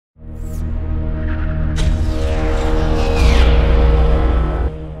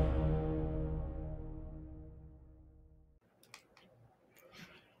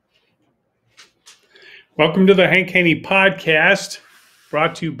Welcome to the Hank Haney Podcast,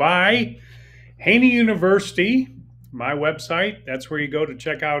 brought to you by Haney University, my website. That's where you go to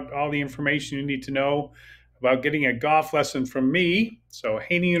check out all the information you need to know about getting a golf lesson from me. So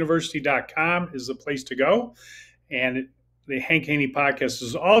haneyuniversity.com is the place to go. And the Hank Haney Podcast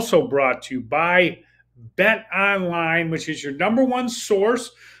is also brought to you by Bet Online, which is your number one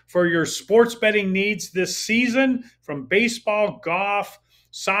source for your sports betting needs this season, from baseball, golf,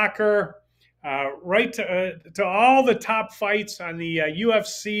 soccer, right to all the top fights on the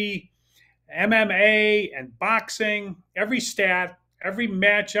UFC, MMA, and boxing, every stat, every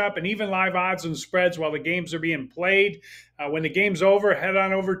matchup, and even live odds and spreads while the games are being played. When the game's over, head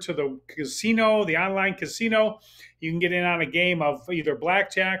on over to the casino, the online casino. You can get in on a game of either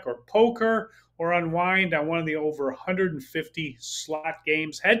blackjack or poker or unwind on one of the over 150 slot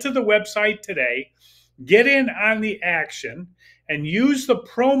games. Head to the website today, get in on the action, and use the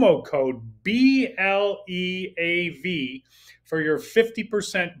promo code BLEAV for your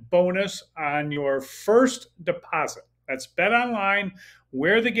 50% bonus on your first deposit. That's Bet Online,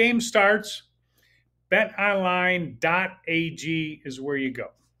 where the game starts. BetOnline.ag is where you go.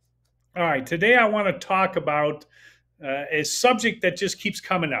 All right, today I want to talk about a subject that just keeps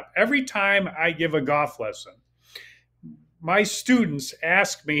coming up. Every time I give a golf lesson, my students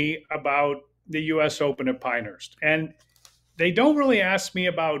ask me about the U.S. Open at Pinehurst. And they don't really ask me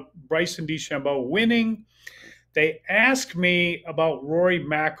about Bryson DeChambeau winning. They ask me about Rory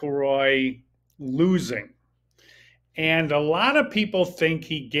McIlroy losing. And a lot of people think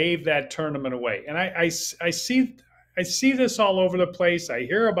he gave that tournament away. And I see this all over the place. I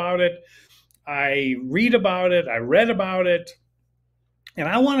hear about it. I read about it. I read about it. And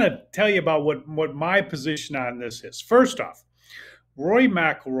I want to tell you about what my position on this is. First off, Rory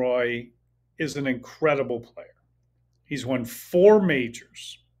McIlroy is an incredible player. He's won four major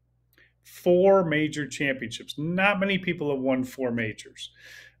championships. Not many people have won four majors.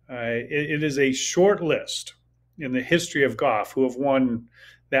 It is a short list in the history of golf who have won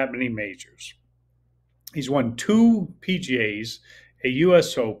that many majors. He's won two PGAs, a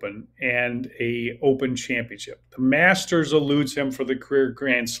U.S. Open, and a Open Championship. The Masters eludes him for the career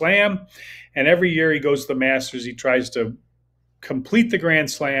Grand Slam, and every year he goes to the Masters, he tries to complete the Grand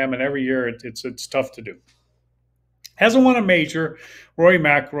Slam, and every year it's tough to do. Hasn't won a major, Rory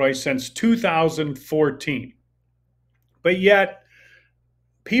McIlroy, since 2014. But yet,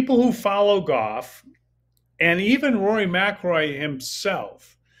 people who follow golf, and even Rory McIlroy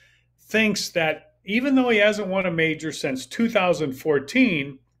himself, thinks that even though he hasn't won a major since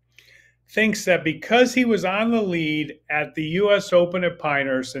 2014, thinks that because he was on the lead at the U.S. Open at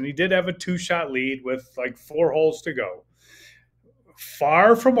Pinehurst, and he did have a two-shot lead with like 4 holes to go,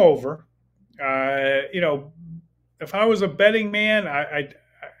 far from over. If I was a betting man, I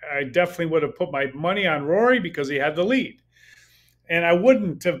definitely would have put my money on Rory because he had the lead. And I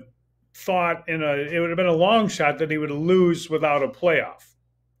wouldn't have thought it would have been a long shot that he would lose without a playoff.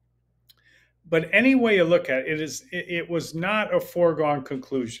 But any way you look at it, it was not a foregone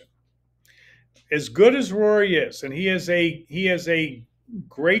conclusion. As good as Rory is, and he is a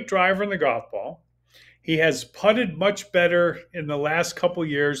great driver in the golf ball, he has putted much better in the last couple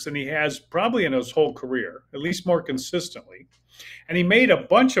years than he has probably in his whole career, at least more consistently. And he made a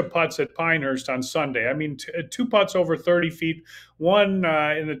bunch of putts at Pinehurst on Sunday. I mean, 2 putts over 30 feet, one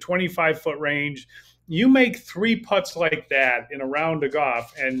in the 25-foot range. You make 3 putts like that in a round of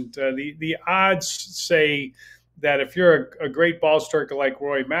golf, and the odds say that if you're a great ball striker like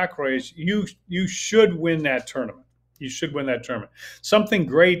Rory McIlroy is, you should win that tournament. You should win that tournament. Something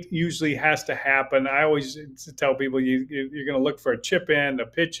great usually has to happen. I always tell people you're going to look for a chip in, a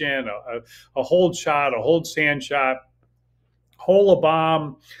pitch in, a hold shot, a hold sand shot, hole a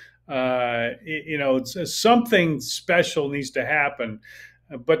bomb. Something special needs to happen.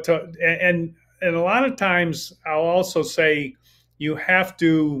 And a lot of times I'll also say you have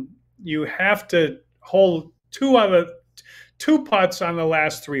to hold 2 putts on the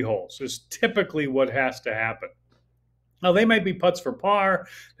last 3 holes is typically what has to happen. Now, they might be putts for par,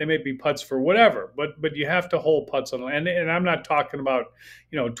 they may be putts for whatever, but you have to hold putts on. And I'm not talking about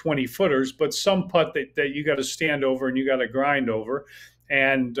 20-footers, but some putt that you got to stand over and you got to grind over.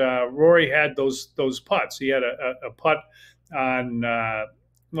 And Rory had those putts. He had a putt on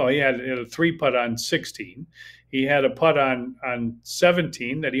he had a 3-putt on 16. He had a putt on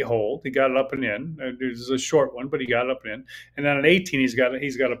 17 that he holed. He got it up and in. It was a short one, but he got it up and in. And then on 18, he's got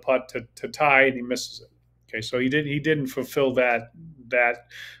a putt to tie, and he misses it. Okay, so he didn't fulfill that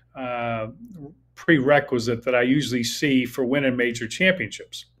prerequisite that I usually see for winning major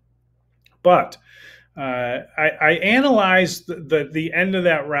championships. But I analyzed the end of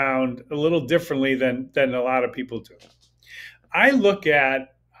that round a little differently than a lot of people do. I look at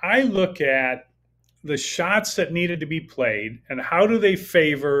the shots that needed to be played and how do they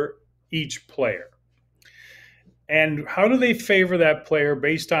favor each player. And how do they favor that player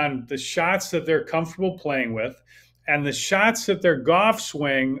based on the shots that they're comfortable playing with and the shots that their golf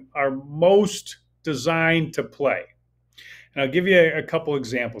swing are most designed to play? And I'll give you a couple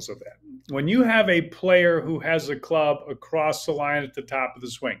examples of that. When you have a player who has a club across the line at the top of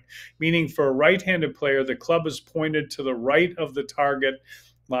the swing, meaning for a right-handed player, the club is pointed to the right of the target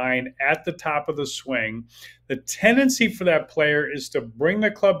line at the top of the swing, the tendency for that player is to bring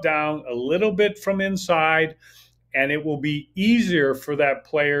the club down a little bit from inside, and it will be easier for that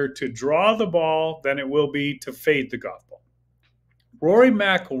player to draw the ball than it will be to fade the golf ball. Rory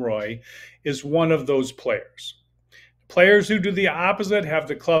McIlroy is one of those players. Players who do the opposite have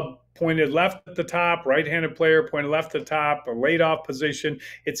the club pointed left at the top, right-handed player pointed left at the top, a laid-off position.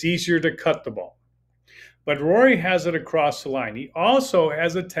 It's easier to cut the ball. But Rory has it across the line. He also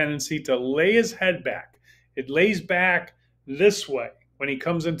has a tendency to lay his head back. It lays back this way when he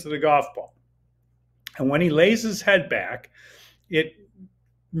comes into the golf ball. And when he lays his head back, it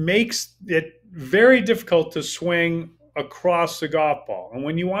makes it very difficult to swing across the golf ball. And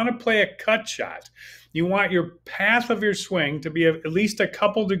when you want to play a cut shot, you want your path of your swing to be at least a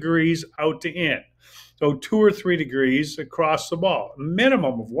couple degrees out to in. So 2 or 3 degrees across the ball, a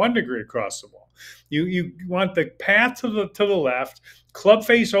minimum of 1 degree across the ball. You want the path to the left, club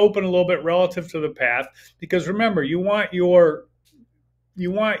face open a little bit relative to the path, because remember, you want your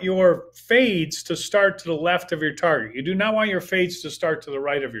fades to start to the left of your target. You do not want your fades to start to the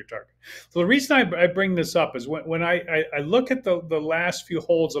right of your target. So the reason I bring this up is when I look at the last few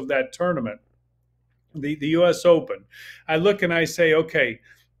holes of that tournament, the U.S. Open, I look and I say, okay,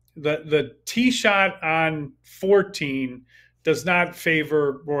 the tee shot on 14 does not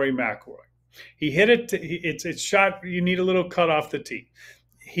favor Rory McIlroy. He hit it. It's shot. You need a little cut off the tee.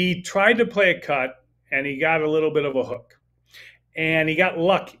 He tried to play a cut and he got a little bit of a hook. And he got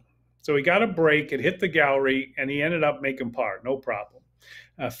lucky. So he got a break, it hit the gallery, and he ended up making par, no problem.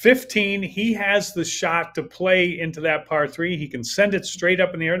 15, he has the shot to play into that par 3. He can send it straight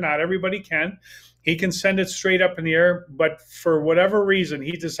up in the air. Not everybody can. He can send it straight up in the air, but for whatever reason,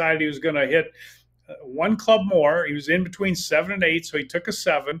 he decided he was going to hit one club more. He was in between 7 and 8, so he took a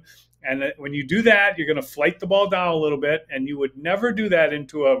 7. And when you do that, you're going to flight the ball down a little bit, and you would never do that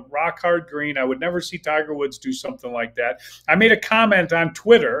into a rock-hard green. I would never see Tiger Woods do something like that. I made a comment on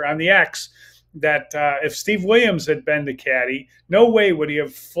Twitter, on the X, that if Steve Williams had been the caddy, no way would he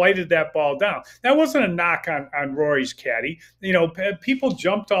have flighted that ball down. That wasn't a knock on Rory's caddy. You know, people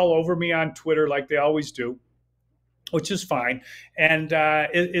jumped all over me on Twitter like they always do, which is fine. And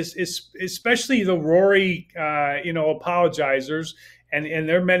especially the Rory, apologizers, and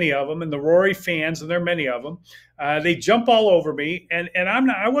there are many of them, and the Rory fans, and there are many of them. They jump all over me, and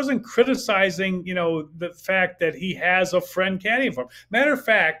I wasn't criticizing, the fact that he has a friend caddying for him. Matter of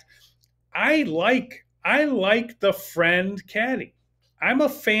fact, I like the friend caddy. I'm a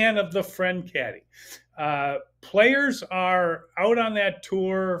fan of the friend caddy. Players are out on that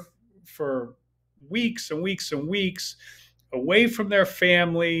tour for weeks and weeks and weeks, away from their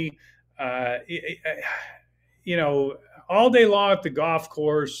family. All day long at the golf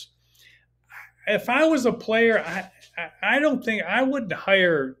course. If I was a player, I don't think I wouldn't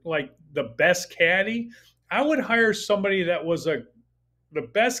hire like the best caddy. I would hire somebody that was the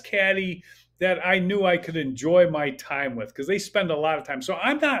best caddy that I knew I could enjoy my time with, because they spend a lot of time. So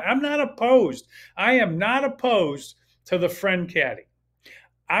I'm not opposed. I am not opposed to the friend caddy.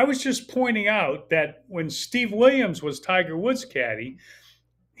 I was just pointing out that when Steve Williams was Tiger Woods' caddy,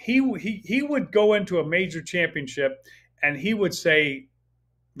 he would go into a major championship and he would say,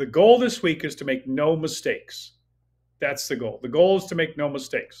 the goal this week is to make no mistakes. That's the goal. The goal is to make no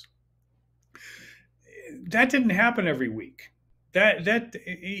mistakes. That didn't happen every week.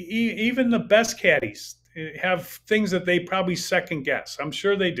 Even the best caddies have things that they probably second guess. I'm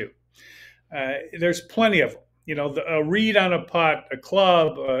sure they do. There's plenty of them. A read on a putt, a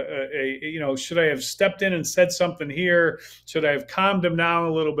club, should I have stepped in and said something here? Should I have calmed him down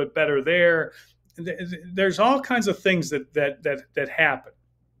a little bit better there? There's all kinds of things that happen.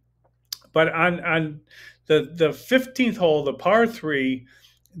 But on the 15th hole, the par 3,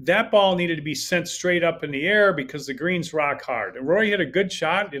 that ball needed to be sent straight up in the air because the green's rock hard. And Rory hit a good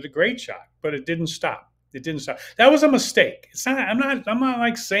shot, hit a great shot, but it didn't stop. It didn't stop. That was a mistake. It's not. I'm not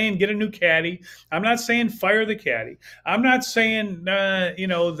like saying get a new caddy. I'm not saying fire the caddy. I'm not saying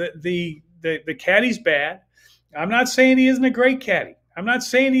the caddy's bad. I'm not saying he isn't a great caddy. I'm not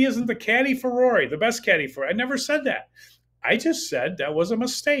saying he isn't the caddy for Rory, the best caddy for. I never said that. I just said that was a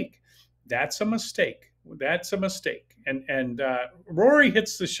mistake. That's a mistake. That's a mistake. And Rory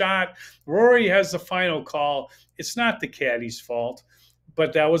hits the shot. Rory has the final call. It's not the caddy's fault,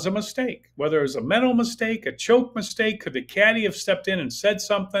 but that was a mistake. Whether it was a mental mistake, a choke mistake, could the caddy have stepped in and said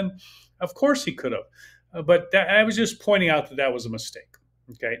something? Of course he could have. But I was just pointing out that that was a mistake.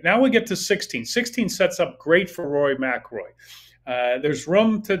 Okay, now we get to 16. 16 sets up great for Rory McIlroy. There's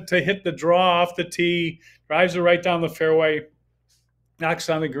room to hit the draw off the tee, drives it right down the fairway, knocks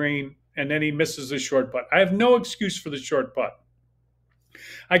on the green, and then he misses the short putt. I have no excuse for the short putt.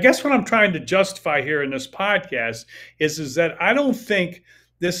 I guess what I'm trying to justify here in this podcast is that I don't think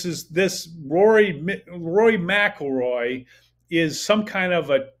this Rory McIlroy is some kind of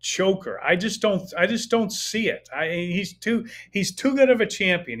a choker. I just don't see it. He's too good of a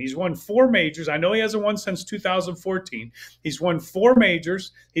champion. He's won 4 majors. I know he hasn't won since 2014. He's won 4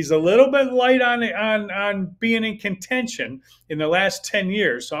 majors. He's a little bit light on being in contention in the last 10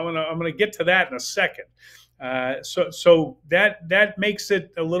 years. So I'm gonna get to that in a second. So that makes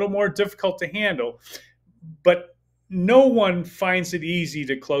it a little more difficult to handle. But no one finds it easy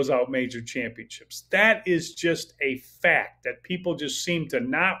to close out major championships. That is just a fact that people just seem to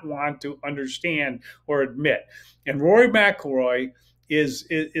not want to understand or admit. And Rory McIlroy is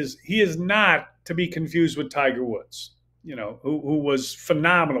not to be confused with Tiger Woods, who was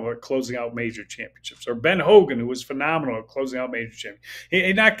phenomenal at closing out major championships, or Ben Hogan, who was phenomenal at closing out major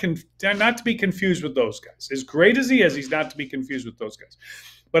championships. Not to be confused with those guys. As great as he is, he's not to be confused with those guys.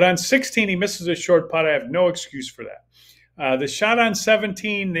 But on 16, he misses a short putt. I have no excuse for that. The shot on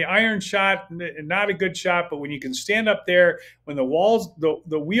 17, the iron shot, not a good shot, but when you can stand up there, when the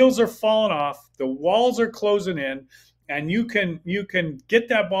wheels are falling off, the walls are closing in, and you can get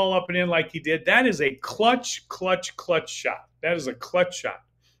that ball up and in like he did, that is a clutch shot. That is a clutch shot.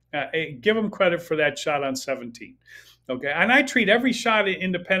 Give him credit for that shot on 17. Okay, and I treat every shot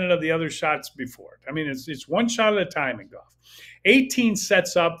independent of the other shots before it. I mean, it's one shot at a time in golf. 18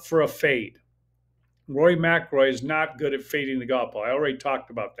 sets up for a fade. Rory McIlroy is not good at fading the golf ball. I already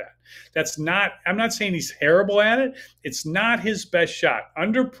talked about that. I'm not saying he's terrible at it. It's not his best shot.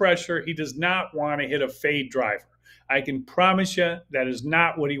 Under pressure, he does not want to hit a fade driver. I can promise you that is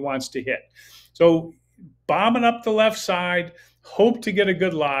not what he wants to hit. So bombing up the left side, hope to get a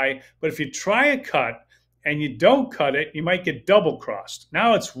good lie. But if you try a cut and you don't cut it, you might get double crossed.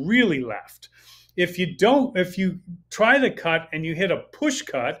 Now it's really left. If you try the cut and you hit a push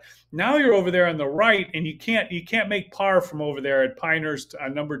cut, now you're over there on the right, and you can't make par from over there at Pinehurst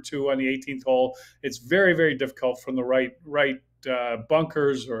on number 2 on the 18th hole. It's very, very difficult from the right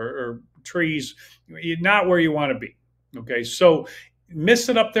bunkers or trees. You're not where you want to be. Okay, so miss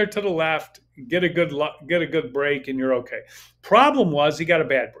it up there to the left, get a good break, and you're okay. Problem was he got a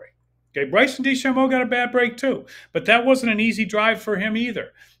bad break. Okay, Bryson DeChambeau got a bad break too, but that wasn't an easy drive for him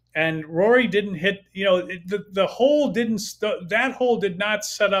either. And Rory didn't hit, that hole did not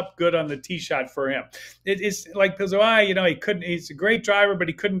set up good on the tee shot for him. It's like, because he's a great driver, but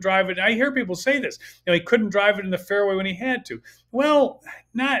he couldn't drive it. And I hear people say this, he couldn't drive it in the fairway when he had to. Well,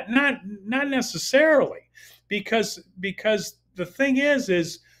 not necessarily, because the thing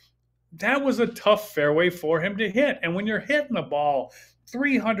is that was a tough fairway for him to hit. And when you're hitting the ball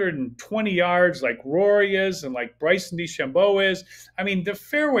 320 yards like Rory is and like Bryson DeChambeau is, I mean, the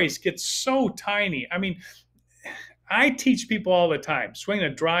fairways get so tiny. I mean, I teach people all the time, swing a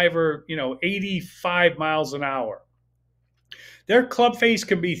driver, 85 miles an hour. Their club face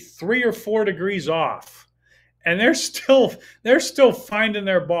can be 3 or 4 degrees off, and they're still finding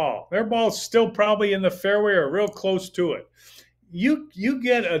their ball. Their ball's still probably in the fairway or real close to it. You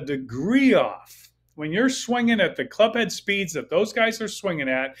get a degree off. When you're swinging at the clubhead speeds that those guys are swinging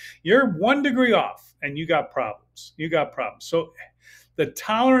at, you're 1 degree off, and you got problems. So the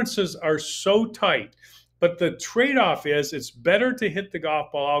tolerances are so tight, but the trade-off is it's better to hit the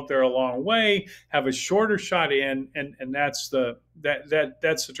golf ball out there a long way, have a shorter shot in, and that's the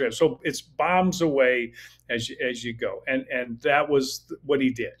trade. So it's bombs away as you go, and that was what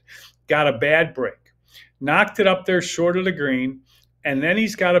he did. Got a bad break, knocked it up there short of the green. And then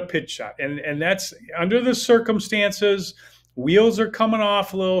he's got a pitch shot. And that's under the circumstances. Wheels are coming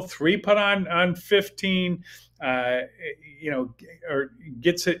off a little. 3 putt on 15, or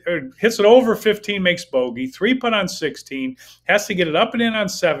hits it over 15, makes bogey. 3 putt on 16, has to get it up and in on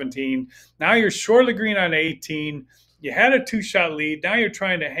 17. Now you're short of the green on 18. You had a 2-shot lead. Now you're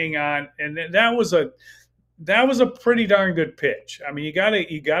trying to hang on. And that was a pretty darn good pitch. I mean, you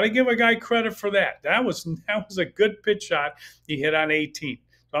gotta give a guy credit for that. That was a good pitch shot he hit on 18.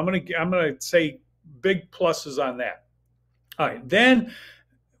 So I'm gonna say big pluses on that. All right, then,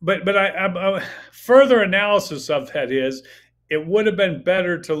 but further analysis of that is it would have been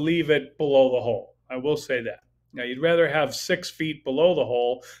better to leave it below the hole. I will say that. Now, you'd rather have 6 feet below the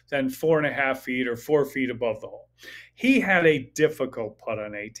hole than 4.5 feet or 4 feet above the hole. He had a difficult putt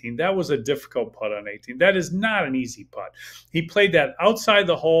on 18. That was a difficult putt on 18. That is not an easy putt. He played that outside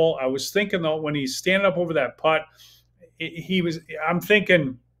the hole. I was thinking, though, when he's standing up over that putt, I'm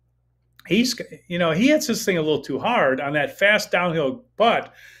thinking, he hits this thing a little too hard on that fast downhill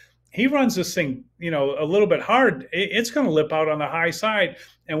putt. He runs this thing, a little bit hard. It's going to lip out on the high side.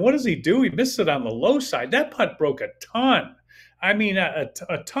 And what does he do? He missed it on the low side. That putt broke a ton. I mean, a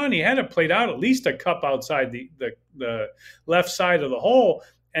ton. He had it played out at least a cup outside the left side of the hole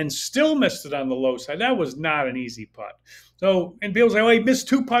and still missed it on the low side. That was not an easy putt. So, and people say, well, he missed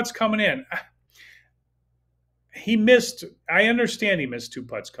 2 putts coming in. I understand he missed 2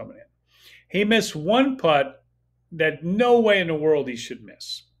 putts coming in. He missed 1 putt that no way in the world he should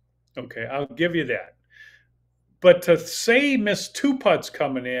miss. Okay, I'll give you that. But to say he missed 2 putts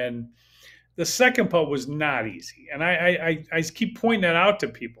coming in, the second putt was not easy. And I keep pointing that out to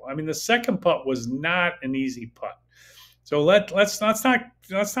people. I mean, the second putt was not an easy putt. So let's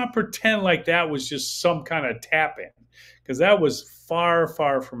not pretend like that was just some kind of tap in, because that was far,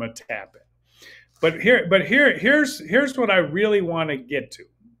 far from a tap in. But here's what I really want to get to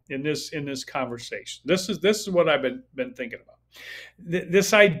in this conversation. This is what I've been thinking about.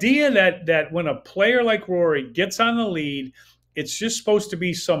 This idea that when a player like Rory gets on the lead, it's just supposed to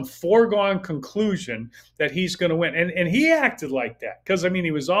be some foregone conclusion that he's going to win. And he acted like that because, I mean,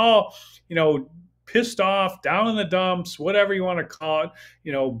 he was all, pissed off, down in the dumps, whatever you want to call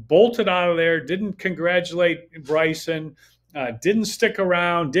it, bolted out of there, didn't congratulate Bryson, didn't stick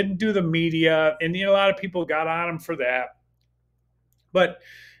around, didn't do the media. And, a lot of people got on him for that. But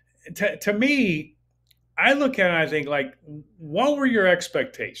to me, I look at it and I think, like, what were your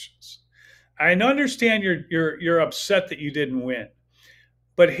expectations? I understand you're upset that you didn't win,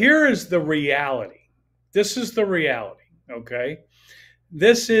 but here is the reality. This is the reality, okay?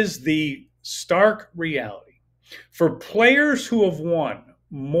 This is the stark reality. For players who have won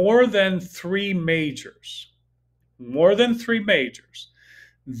more than 3 majors,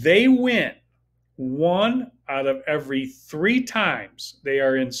 they win 1 out of every 3 times they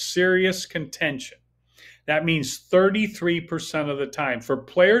are in serious contention. That means 33% of the time. For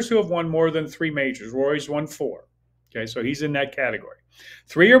players who have won more than 3 majors, Rory's won 4. Okay, so he's in that category.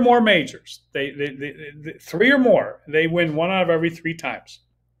 3 or more majors, they 3 or more, they win 1 out of every 3 times.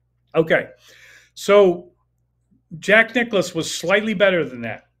 Okay, so Jack Nicklaus was slightly better than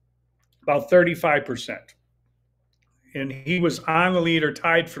that, about 35%. And he was on the lead or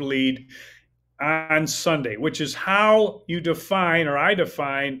tied for lead on Sunday, which is how you define, or I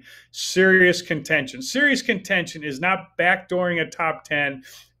define, serious contention. Serious contention is not backdooring a top 10,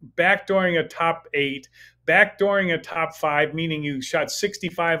 backdooring a top 8, backdooring a top 5, meaning you shot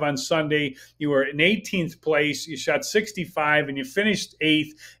 65 on Sunday, you were in 18th place, you shot 65, and you finished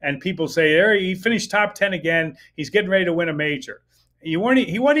 8th, and people say, there, he finished top 10 again, he's getting ready to win a major. He wasn't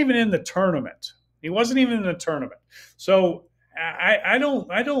even in the tournament. He wasn't even in the tournament. So I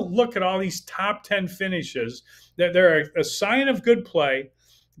don't look at all these top 10 finishes. They're a sign of good play.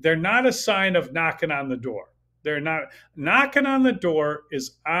 They're not a sign of knocking on the door. They're not. Knocking on the door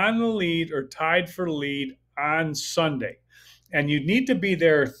is on the lead or tied for lead on Sunday. And you need to be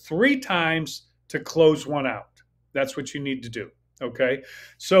there 3 times to close one out. That's what you need to do. Okay.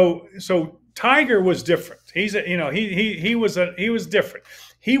 So Tiger was different. He was different.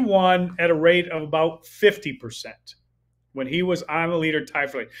 He won at a rate of about 50%. When he was on the leader tied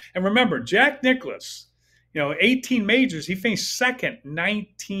for lead. And remember, Jack Nicklaus, 18 majors, he finished second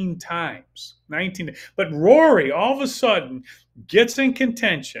 19 times. But Rory all of a sudden gets in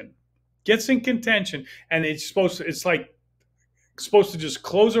contention, and it's supposed to just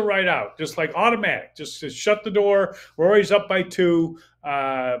close it right out, just like automatic, just to shut the door. Rory's up by 2,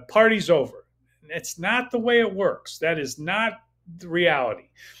 party's over. It's not the way it works. That is not the reality.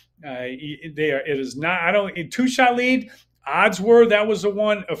 It is not. 2-shot lead. Odds were that was the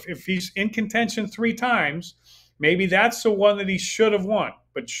one. If he's in contention 3 times, maybe that's the one that he should have won.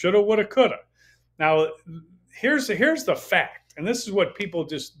 But shoulda, woulda, coulda. Now, here's the fact, and this is what people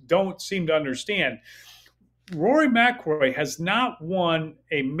just don't seem to understand. Rory McIlroy has not won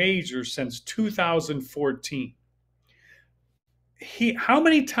a major since 2014. How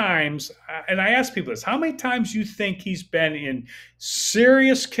many times, and I ask people this, how many times you think he's been in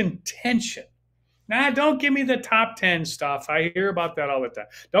serious contention? Nah, don't give me the top 10 stuff. I hear about that all the time.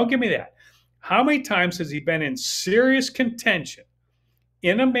 Don't give me that. How many times has he been in serious contention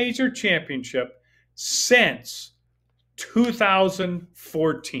in a major championship since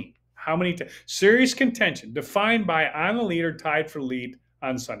 2014. How many times? Serious contention defined by on the lead or tied for lead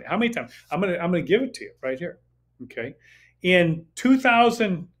on Sunday. How many times? I'm gonna give it to you right here. Okay. In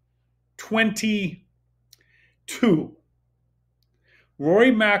 2022,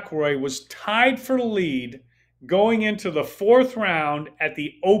 Rory McIlroy was tied for the lead going into the fourth round at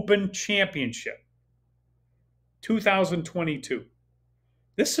the Open Championship. 2022.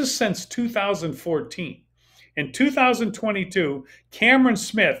 This is since 2014. In 2022, Cameron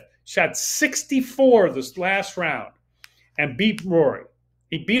Smith shot 64 this last round and beat Rory.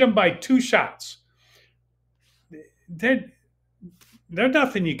 He beat him by 2 shots. There's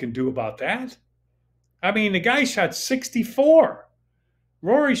nothing you can do about that. I mean, the guy shot 64.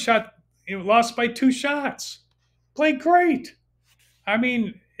 Rory lost by 2 shots. Played great. I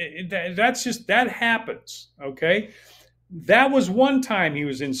mean, that happens, okay? That was one time he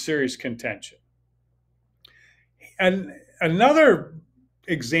was in serious contention. And another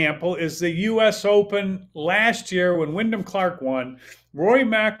example is the U.S. Open last year when Wyndham Clark won. Rory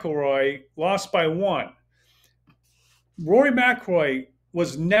McIlroy lost by 1. Rory McIlroy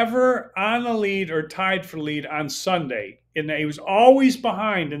was never on the lead or tied for lead on Sunday. And he was always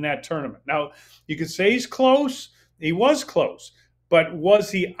behind in that tournament. Now, you could say he's close. He was close. But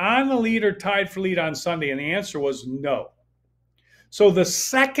was he on the lead or tied for lead on Sunday? And the answer was no. So the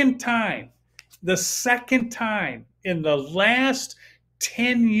second time in the last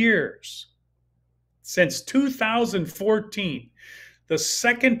 10 years, since 2014, the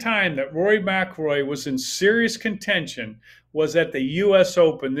second time that Rory McIlroy was in serious contention was at the U.S.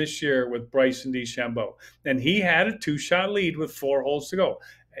 Open this year with Bryson DeChambeau. And he had a 2-shot lead with 4 holes to go.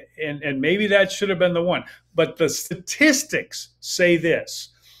 And maybe that should have been the one. But the statistics say this.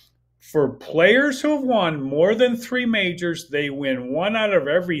 For players who have won more than 3 majors, they win 1 out of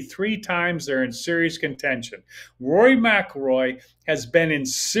every 3 times they're in serious contention. Rory McIlroy has been in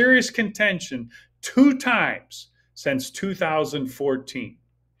serious contention 2 times since 2014.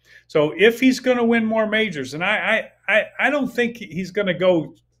 So if he's going to win more majors, and I don't think he's going to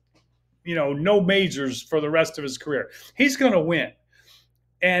go, no majors for the rest of his career. He's going to win.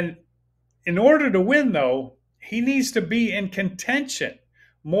 And in order to win, though, he needs to be in contention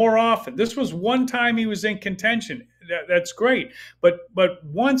more often. This was one time he was in contention. That's great. But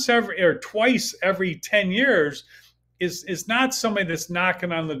once or twice every 10 years is not somebody that's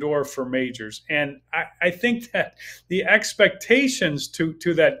knocking on the door for majors. And I think that the expectations to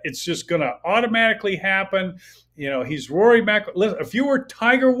that it's just going to automatically happen. He's Rory McIlroy. If you were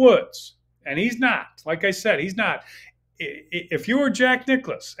Tiger Woods, and he's not, like I said, he's not. If you were Jack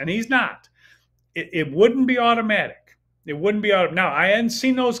Nicklaus, and he's not, it wouldn't be automatic. It wouldn't be automatic. Now, I hadn't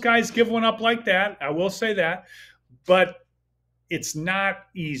seen those guys give one up like that. I will say that. But it's not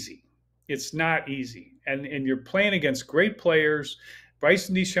easy. It's not easy. And you're playing against great players.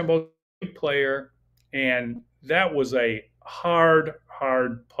 Bryson DeChambeau, great player. And that was a hard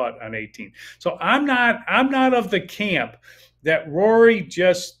putt on 18. So I'm not of the camp that Rory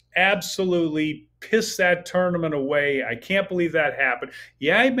just absolutely pissed that tournament away. I can't believe that happened.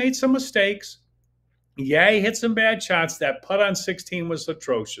 Yeah, he made some mistakes. Yeah, he hit some bad shots. That putt on 16 was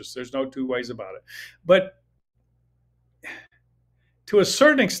atrocious. There's no 2 ways about it. But to a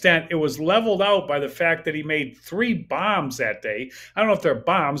certain extent, it was leveled out by the fact that he made 3 bombs that day. I don't know if they're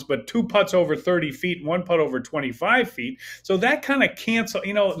bombs, but 2 putts over 30 feet and 1 putt over 25 feet. So that kind of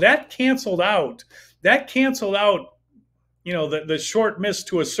canceled out, the short miss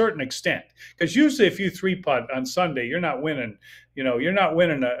to a certain extent. Because usually if you 3-putt on Sunday, you're not winning,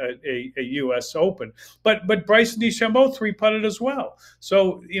 a U.S. Open. But Bryson DeChambeau 3-putted as well.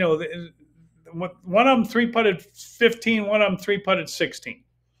 So, one of them 3-putted 15, one of them 3-putted 16.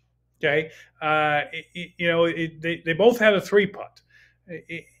 Okay. They both had a 3-putt.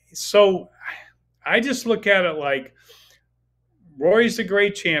 So I just look at it like Rory's a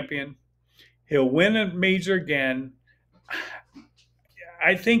great champion. He'll win a major again.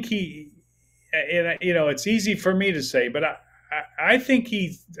 I think it's easy for me to say, but I think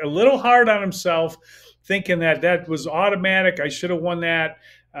he's a little hard on himself, thinking that was automatic. I should have won that.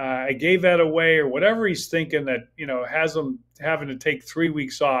 I gave that away, or whatever he's thinking that, has him having to take 3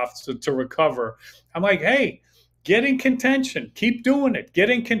 weeks off to recover. I'm like, hey, get in contention. Keep doing it. Get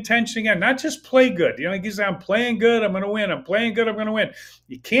in contention again. Not just play good. He's I'm playing good, I'm going to win. I'm playing good, I'm going to win.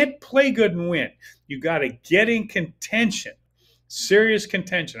 You can't play good and win. You got to get in contention. Serious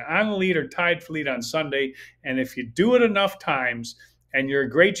contention. On the lead or tied for lead on Sunday. And if you do it enough times and you're a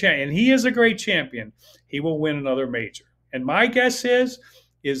great champion, and he is a great champion, he will win another major. And my guess is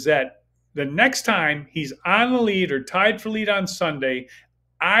that the next time he's on the lead or tied for lead on Sunday,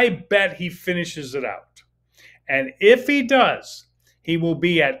 I bet he finishes it out. And if he does, he will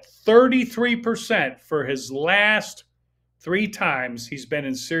be at 33% for his last 3 times he's been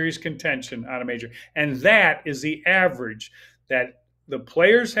in serious contention on a major. And that is the average that the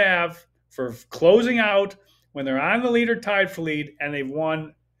players have for closing out when they're on the lead or tied for lead, and they've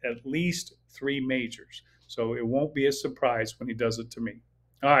won at least 3 majors. So it won't be a surprise when he does it to me.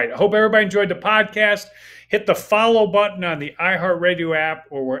 All right. I hope everybody enjoyed the podcast. Hit the follow button on the iHeartRadio app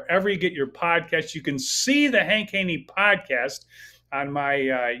or wherever you get your podcasts. You can see the Hank Haney Podcast on my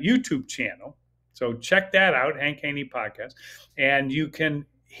YouTube channel. So check that out, Hank Haney Podcast. And you can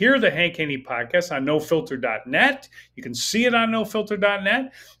hear the Hank Haney Podcast on nofilter.net. You can see it on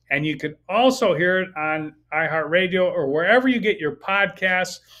nofilter.net. And you can also hear it on iHeartRadio or wherever you get your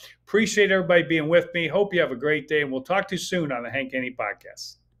podcasts. Appreciate everybody being with me. Hope you have a great day, and we'll talk to you soon on the Hank Haney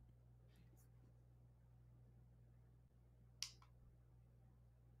Podcast.